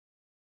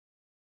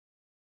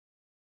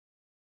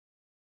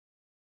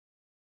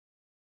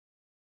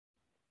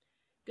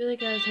Good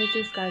day guys,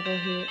 it's Skygo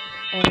here,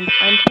 and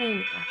I'm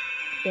playing a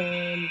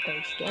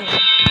fan-based game.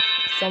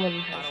 Someone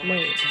has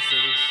made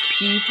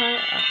Pewdiepie,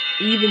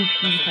 even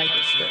Pewdiepie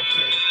gets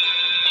groceries.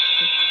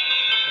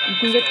 You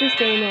can get this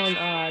game on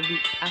the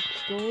App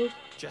Stores.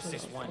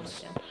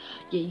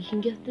 Yeah, you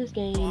can get this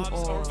game on App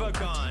Stores.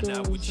 And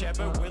yeah,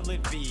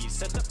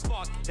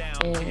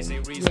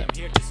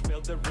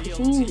 it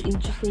seems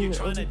interesting and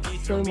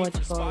so much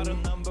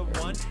fun.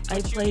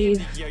 I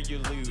played a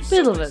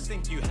bit of it,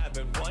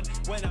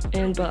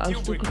 but I'm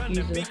still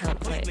confused on how to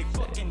play it.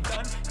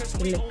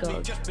 So here it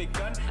goes.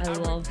 I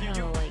love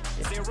how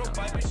this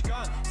is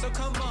done.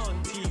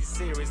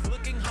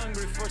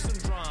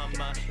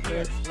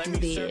 Let's do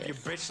this.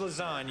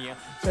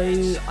 So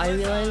I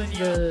realized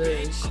the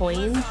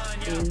coins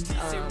is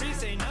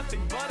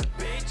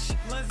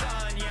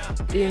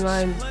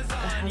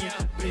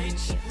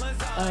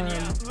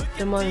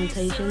the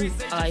monetization.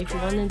 If you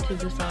run into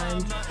the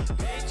signs,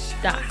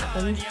 that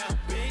happens.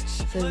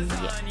 So yeah,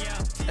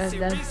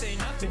 that's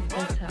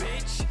how.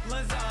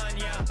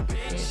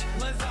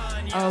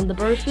 Yeah. The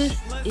breakfast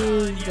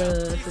is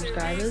the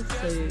subscribers.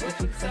 So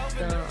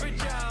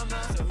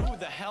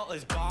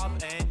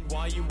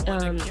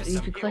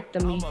if you collect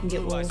them, you can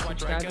get more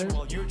subscribers. I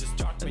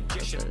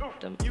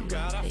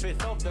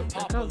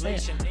can't say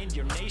it.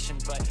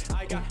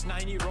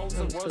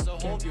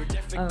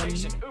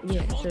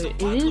 Yeah, so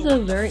it is a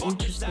very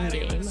interesting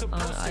game.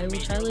 I will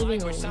try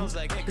leaving a link to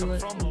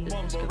it in the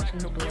description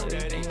below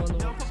if anyone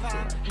wants to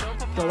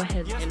go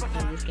ahead and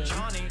play this game.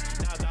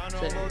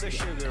 So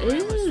yeah, it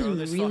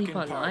is really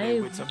fun.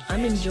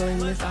 I'm enjoying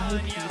this. I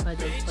hope Pewdiepie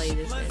does play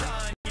this and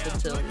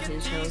puts it on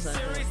his channels. I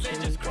can watch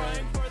him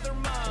play.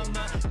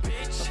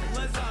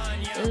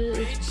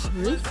 It's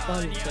pretty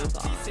fun so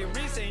far.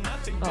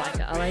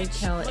 I like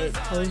how it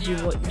tells you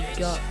what you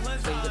got.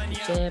 So you got the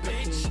chair, but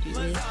you do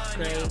this,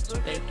 grapes,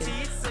 bacon.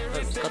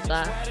 It's got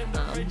that.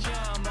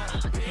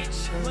 Thanks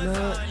so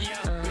much.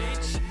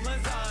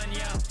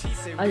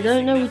 I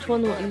don't know which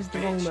one is the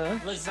wrong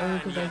merch, only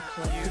because I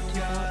collected too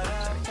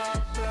fast.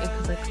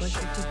 Because I collected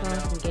too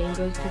fast and the game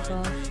goes too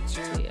fast.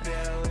 So yeah,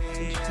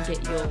 you can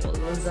get your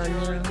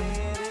lasagna,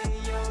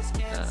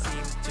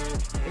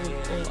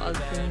 or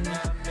other things.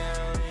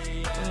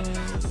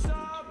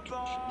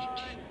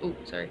 Oh,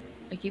 sorry.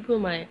 I keep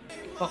putting my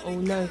oh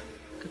no,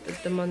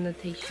 got the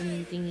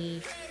monetization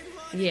thingy.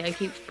 Yeah, I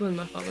keep putting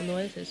my phone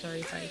away, so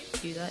sorry if I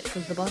do that,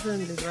 because the button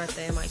is right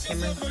there, my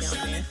camera's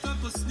down there.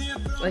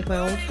 Like my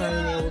old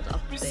phone, it was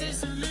up there.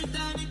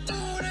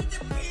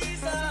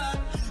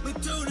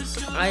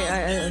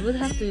 I would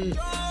have to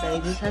say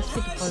this has to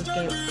be the funnest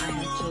game I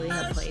actually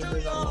have played in a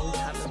long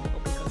time as well,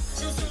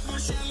 because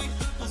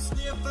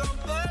yeah.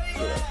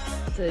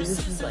 So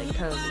this is like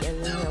kind of the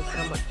ending of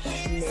how much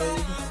you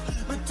made.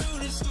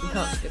 You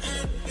can't skip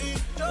it.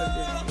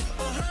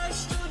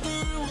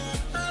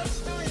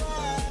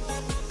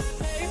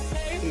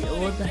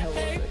 What the hell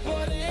was it?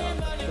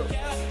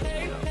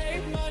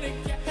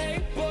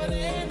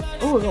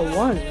 Oh, we got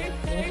one.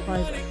 That's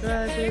 5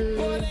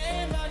 subscribers.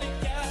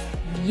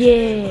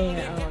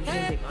 Yeah. Oh, I'm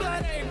gonna take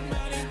mine.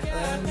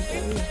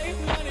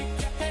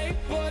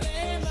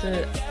 So,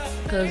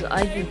 because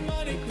I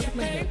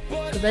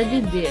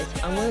did this,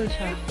 I'm gonna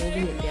try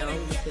holding it down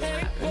to see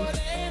what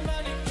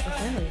happens.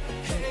 Okay.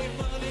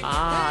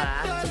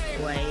 That's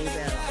way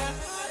better.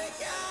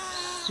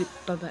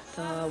 Super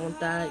better. I want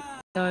that.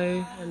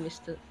 No, I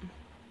missed it.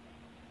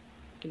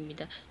 Give me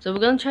that. So we're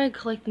gonna try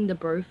collecting the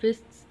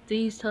brofists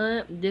this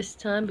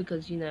time,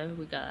 because you know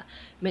we gotta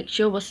make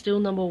sure we're still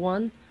number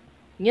 1.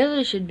 You know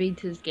there should be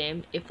to this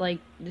game. If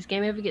like this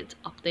game ever gets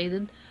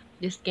updated,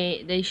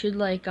 they should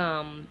like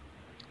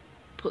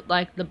put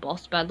like the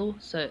boss battle,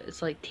 so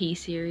it's like T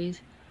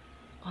series.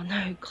 Oh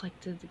no,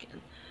 collected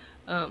again.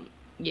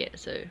 Yeah,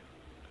 so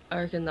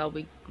I reckon that'll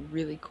be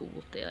really cool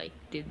if they like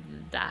did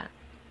that.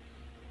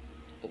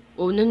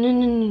 Oh no.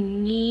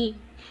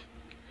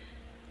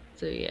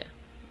 So yeah,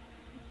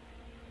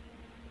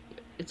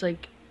 it's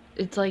like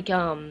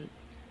oh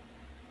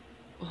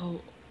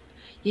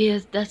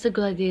yes, that's a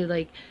good idea.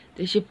 Like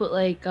they should put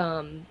like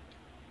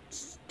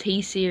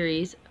T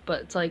series, but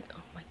it's like,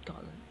 oh my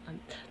god, I'm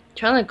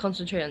trying to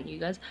concentrate on you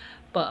guys,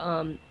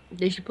 but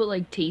they should put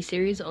like T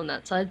series on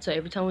that side, so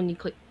every time when you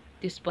click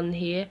this button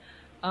here,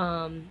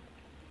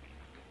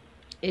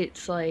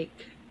 it's like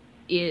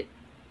it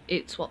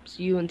swaps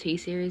U and T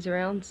series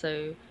around,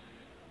 so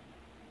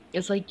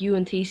it's like U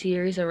and T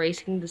series are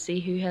racing to see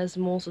who has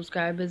more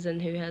subscribers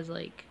and who has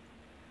like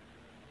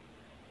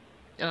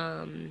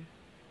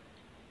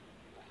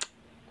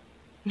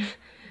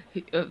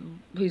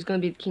who's gonna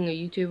be the king of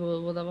YouTube or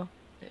whatever.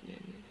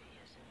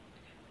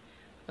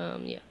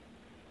 Yeah.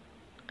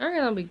 I reckon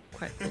that'll be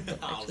quite cool to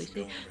actually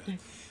see. No.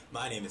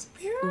 My name is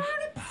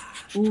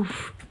Pewdiepie.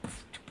 Oof.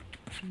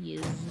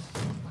 Yes.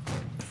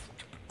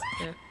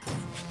 Yeah.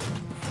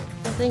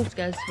 Thanks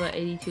guys for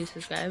 82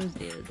 subscribers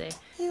the other day.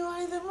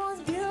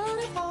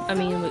 I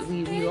mean,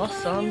 we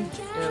lost some, and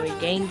then we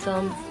gained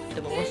some,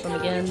 then we lost some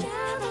again. It's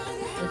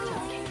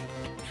okay.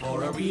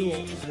 For a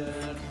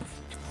reason.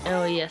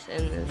 Oh yes,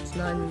 and it's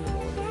 9 in the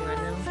morning right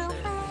now,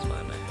 so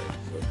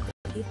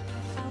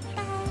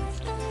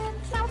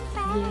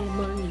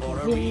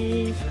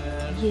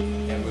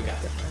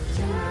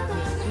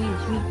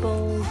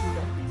balls, we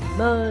got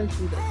merch,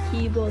 we got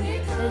keyboards, we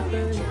got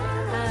headphones, we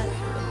got hats, we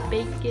got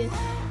bacon,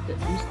 we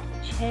got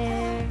Mr.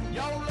 Chair.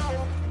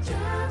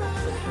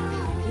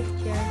 This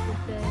chair, I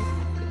should say.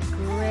 We got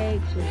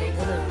grapes, we got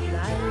one of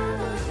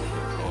lions,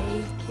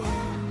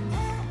 bacon.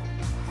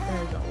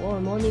 There's a lot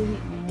of money.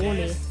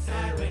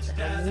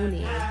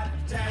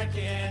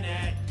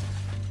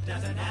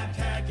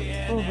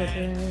 Over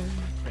there.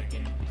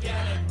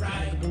 I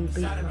didn't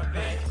beat my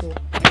cool.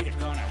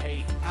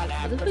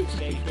 What if we just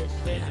do this?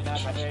 Get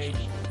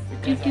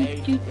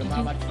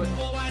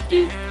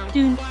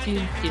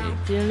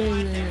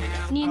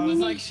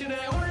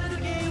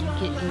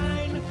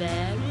into the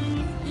bag.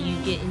 You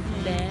get into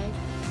the bag.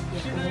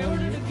 Yeah, on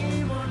you and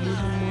use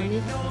some money. Get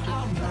into the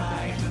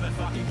bag.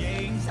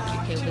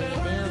 Okay, we're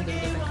gonna go down. We're gonna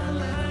get back up.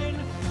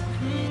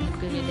 And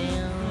we're gonna go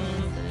down.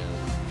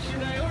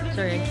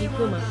 Sorry, I keep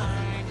doing my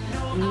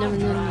phone. No.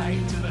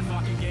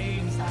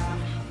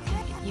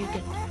 You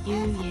get you,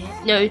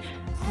 yeah. No, we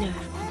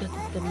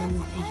got the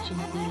meditation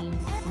theme,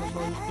 my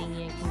voice thing,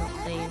 yeah, I cannot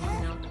say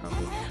anything else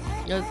probably.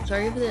 No,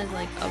 sorry if there's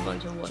like a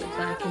bunch of words that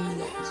I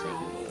cannot say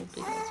anymore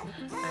because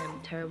I am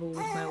terrible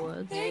with my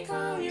words. So, if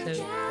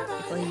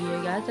like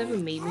you guys ever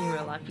meet me in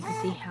real life, you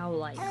can see how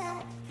like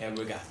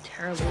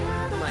terrible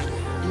my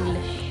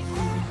English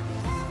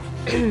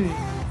is.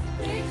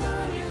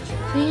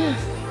 So yeah,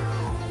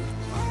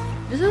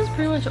 this is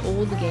pretty much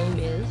all the game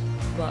is,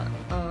 but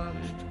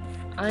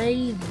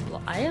I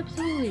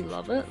absolutely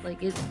love it.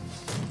 Like it's.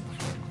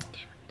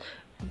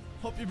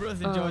 Hope you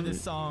both enjoyed this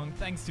song.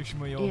 Thanks to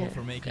Shmuyovo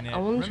for making it. I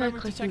want to try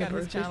Remember to check out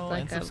his channel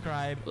like and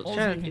subscribe.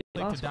 Also, you can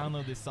click to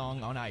download this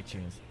song on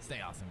iTunes.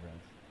 Stay awesome, bros.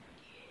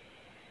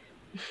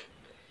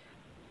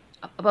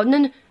 Up,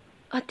 no.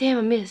 Oh damn,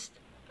 I missed.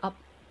 Up.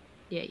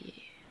 Yeah.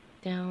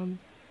 Down.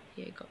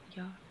 Yeah, got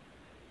ya.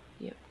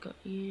 Yep, got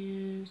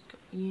you.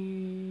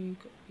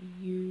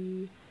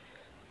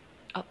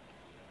 Up.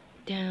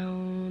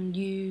 Down.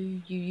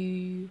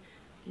 You.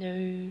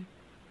 No.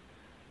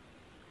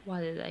 Why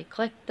did I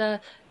collect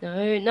that?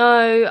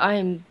 No, I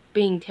am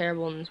being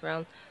terrible in this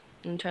round.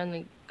 I'm trying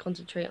to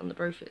concentrate on the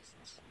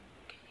brofists.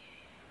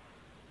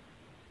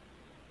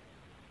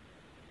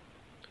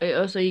 Okay.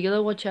 Also, you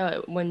gotta watch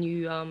out when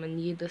you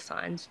need the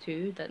signs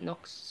too. That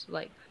knocks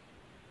like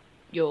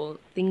your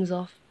things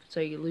off, so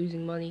you're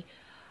losing money.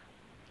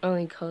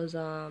 Only cause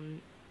I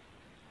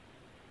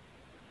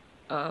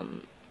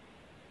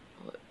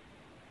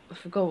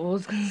forgot what I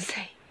was gonna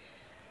say.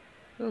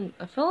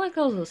 I felt like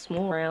that was a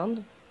small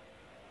round.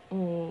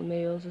 Oh,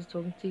 maybe I was just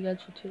talking to you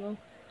guys for too long.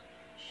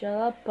 Shut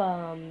up,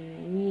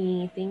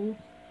 me thing.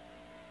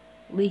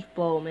 Leaf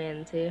blower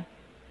man's here.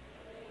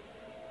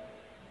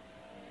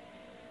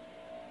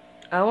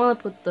 I want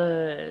to put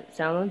the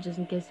sound on just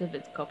in case if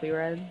it's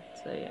copyrighted.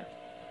 So yeah.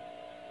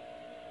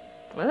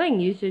 I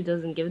think YouTube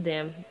doesn't give a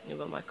damn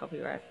about my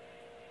copyright.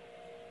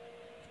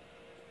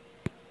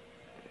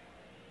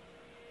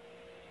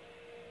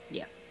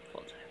 Yeah,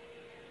 full time.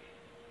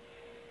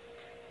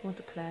 Want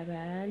to play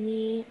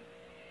Bunny?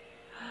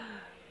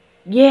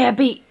 Yeah,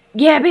 beat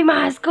my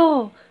high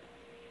score.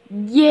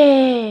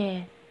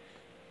 Yeah.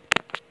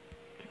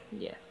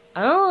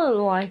 I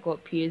don't like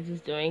what Piers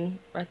is doing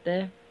right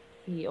there.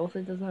 He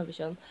also doesn't have a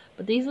shell.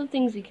 But these are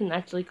things you can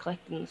actually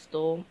collect in the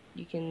store.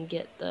 You can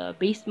get the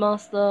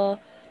Beastmaster,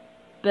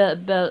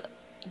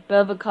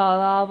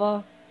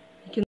 Belvacarlava.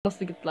 You can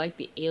also get like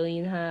the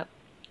alien hat.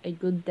 A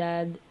good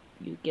dad.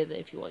 You get it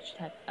if you watched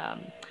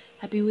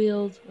Happy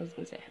Wheels. I was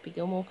gonna say Happy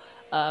Gilmore.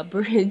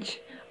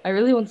 Bridge. I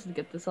really wanted to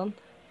get this one.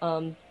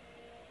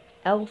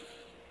 Elf.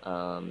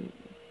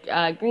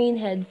 Green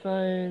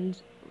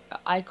headphones.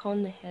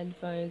 Icon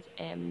headphones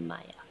and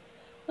Maya.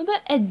 What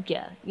about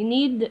Edgar? You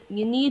need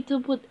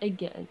to put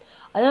Edgar in.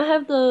 I don't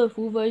have the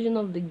full version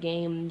of the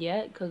game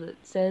yet because it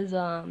says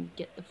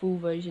get the full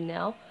version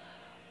now.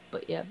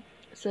 But yeah,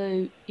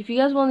 so if you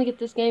guys want to get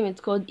this game, it's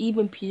called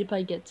Even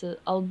Pewdiepie Gets It.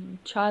 I'll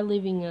try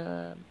leaving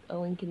a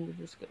link in the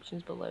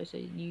descriptions below so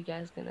you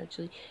guys can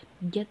actually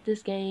get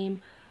this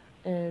game.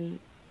 And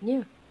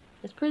yeah,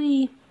 it's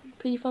pretty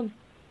fun.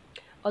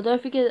 Oh,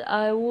 don't forget,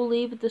 I will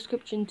leave a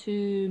description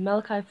to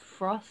Malachi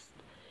Frost.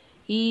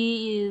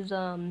 He is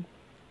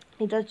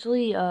he's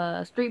actually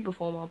a street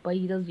performer, but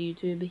he does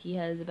YouTube. He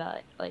has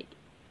about like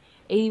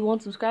 81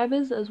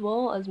 subscribers as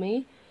well as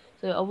me,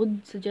 so I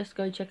would suggest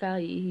go check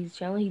out his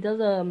channel. He does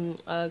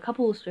a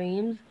couple of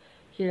streams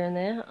here and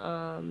there.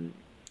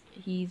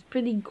 He's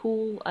pretty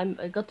cool.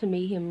 I got to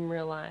meet him in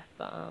real life.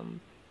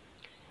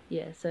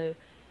 Yeah, so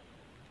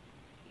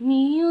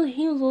he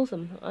was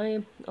awesome.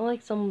 I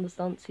like some of the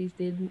stunts he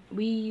did.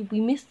 We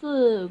missed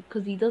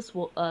because he does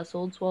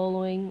sword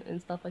swallowing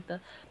and stuff like that,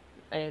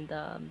 and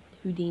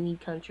Houdini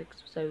kind of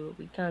tricks. So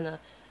we kind of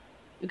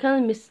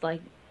missed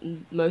like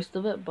most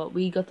of it, but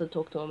we got to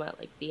talk to him at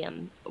like the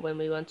when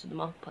we went to the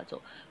market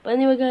plateau. But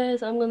anyway,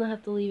 guys, I'm gonna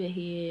have to leave it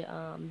here.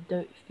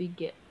 Don't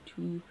forget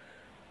to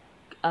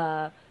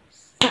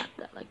slap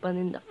that like button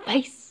in the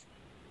face.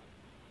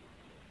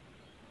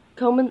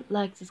 Comment,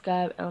 like,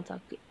 subscribe, and I'll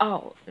talk to you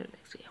all in the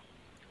next video.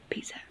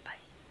 Peace out, everybody.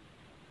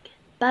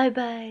 Bye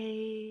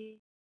bye.